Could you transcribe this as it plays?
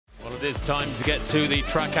It is time to get to the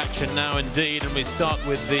track action now indeed, and we start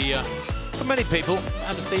with the, for many people,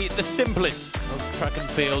 perhaps the simplest of track and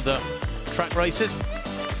field track races.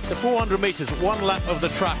 The 400 metres, one lap of the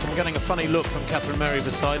track. I'm getting a funny look from Catherine Mary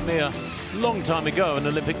beside me. A long time ago, an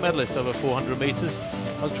Olympic medalist over 400 metres.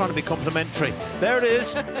 I was trying to be complimentary. There it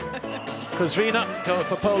is. Kuzvina going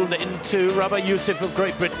for Poland in 2, Rabah Youssef of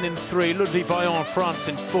Great Britain in 3, Ludwig Vaillant of France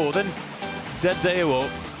in 4, then Dedewo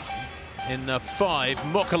in 5,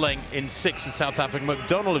 Mokkeleng in 6 for South Africa,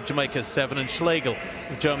 McDonald of Jamaica 7, and Schlegel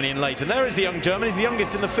of Germany in late. And there is the young German. He's the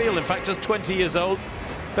youngest in the field, in fact, just 20 years old.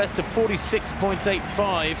 Best of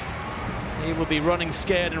 46.85. He will be running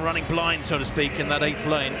scared and running blind, so to speak, in that 8th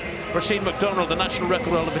lane. Rashid McDonald, the national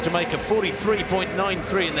record holder for Jamaica,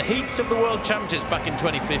 43.93 in the heats of the World Championships back in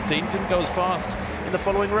 2015. Didn't go as fast in the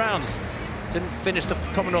following rounds. Didn't finish the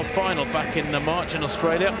Commonwealth final back in March in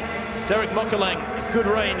Australia. Derek Mokkeleng, good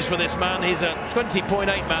range for this man. He's a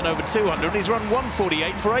 20.8 man over 200. He's run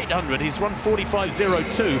 1:48 for 800. He's run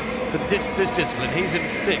 45.02 for this discipline. He's in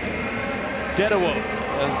 6th. Dedewo,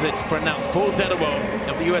 as it's pronounced, Paul Dedewo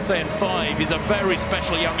of the USA in 5. He's a very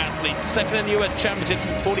special young athlete. 2nd in the US Championships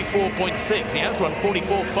in 44.6. He has run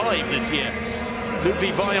 44.5 this year.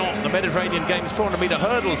 Ludwig Vaillant, the Mediterranean Games 400-metre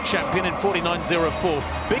hurdles champion in 49.04.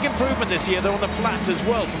 Big improvement this year, though, on the flats as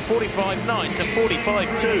well, from 45.9 to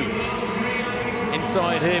 45.2.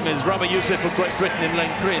 Inside him is Rabah Youssef of Great Britain in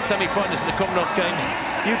lane 3, a semi-finalist in the Commonwealth Games.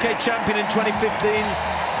 UK champion in 2015,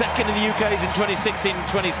 2nd in the UKs in 2016 and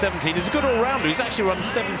 2017. He's a good all-rounder. He's actually run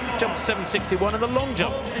jumped 761 in the long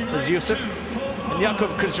jump as Youssef. And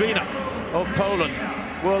Jakub Kuzvina of Poland,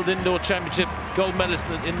 World Indoor Championship gold medalist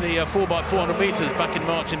in the 4x400 metres back in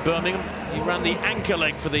March in Birmingham. He ran the anchor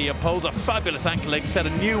leg for the Poles, a fabulous anchor leg, set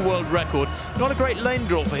a new world record. Not a great lane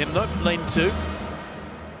draw for him though, lane 2.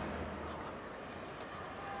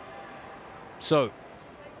 So,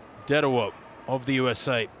 Dedewo of the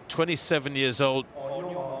USA, 27 years old,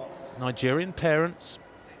 Nigerian parents,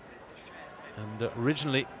 and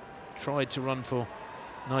originally tried to run for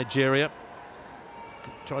Nigeria.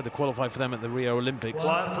 Tried to qualify for them at the Rio Olympics,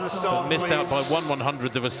 but missed out by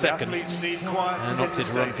 1/100th of a second, and opted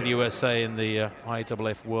to run for the USA in the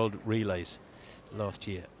IAAF World Relays last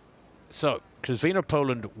year. So, Kuzvina,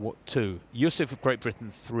 Poland 2, Youssef of Great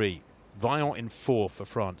Britain 3, Vaillant in 4 for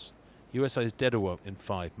France. USA's Dedewo in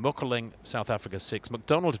 5, Mokkeleng, South Africa 6,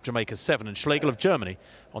 McDonald of Jamaica 7, and Schlegel of Germany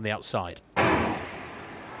on the outside.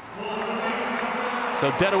 So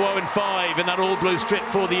Dedewo in 5 in that all-blue strip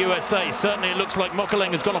for the USA. Certainly it looks like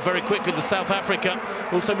Mokkeleng has gone off very quickly with South Africa.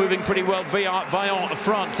 Also moving pretty well, Vaillant of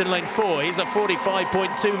France in lane 4. He's a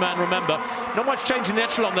 45.2 man, remember. Not much change in the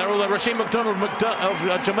echelon there, although Rashid McDonald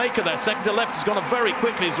of Jamaica there, second to left, has gone off very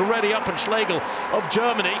quickly. He's already up, and Schlegel of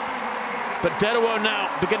Germany. But Dedewo now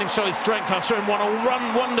beginning to show his strength. I'll show him one. Will run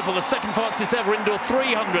wonderful. The 2nd fastest ever indoor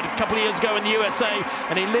 300 a couple of years ago in the USA.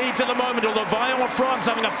 And he leads at the moment, although Vaillant of France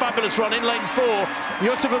having a fabulous run in lane 4.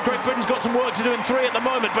 Youssef of Great Britain's got some work to do in 3 at the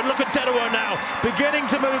moment. But look at Dedewo now, beginning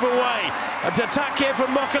to move away. An attack here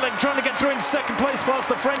from Mokkeleng, trying to get through in 2nd place past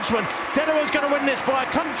the Frenchman. Dedewo's going to win this by a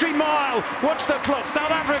country mile. Watch the clock. South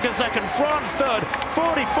Africa 2nd, France 3rd.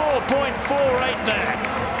 44.48 there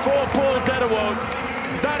for Paul Dedewo.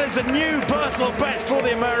 That is a new personal best for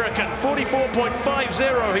the American.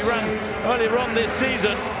 44.50 he ran earlier on this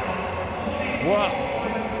season. Well,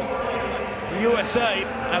 the USA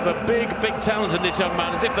have a big talent in this young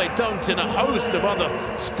man, as if they don't in a host of other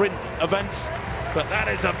sprint events. But that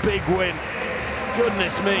is a big win.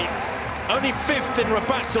 Goodness me. Only 5th in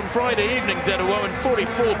Rabat on Friday evening, Dedewo, and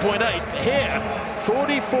 44.8. Here,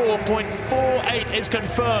 44.48 is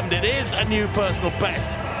confirmed. It is a new personal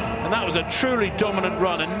best. And that was a truly dominant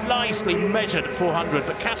run, and nicely measured at 400.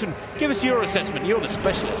 But Catherine, give us your assessment. You're the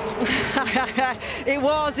specialist. It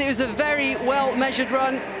was a very well-measured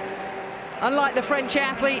run. Unlike the French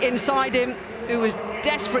athlete inside him, who was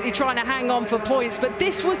desperately trying to hang on for points. But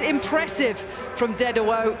this was impressive from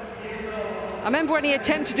Dedewo. I remember when he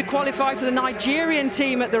attempted to qualify for the Nigerian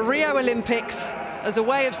team at the Rio Olympics as a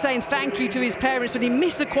way of saying thank you to his parents when he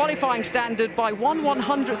missed the qualifying standard by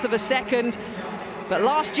 1/100th of a second. But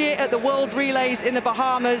last year at the World Relays in the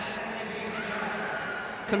Bahamas,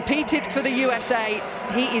 competed for the USA.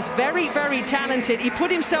 He is very talented. He put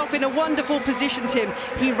himself in a wonderful position, Tim.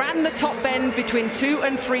 He ran the top bend between 200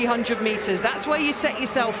 and 300 meters. That's where you set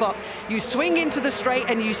yourself up. You swing into the straight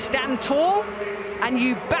and you stand tall, and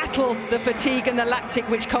you battle the fatigue and the lactic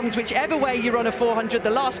which comes whichever way you run a 400.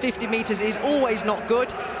 The last 50 meters is always not good.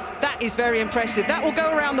 That is very impressive. That will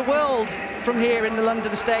go around the world from here in the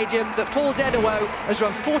London Stadium, that Paul Dedewo has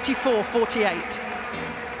run 44.48.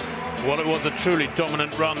 Well, it was a truly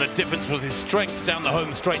dominant run. The difference was his strength down the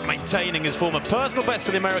home straight, maintaining his former personal best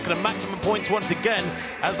for the American and maximum points once again,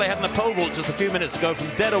 as they had in the pole vault just a few minutes ago from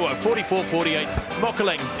Dedeaux, 44-48.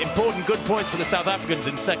 Mokkeleng, important good points for the South Africans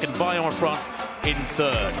in second, Bayon France in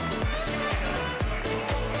third.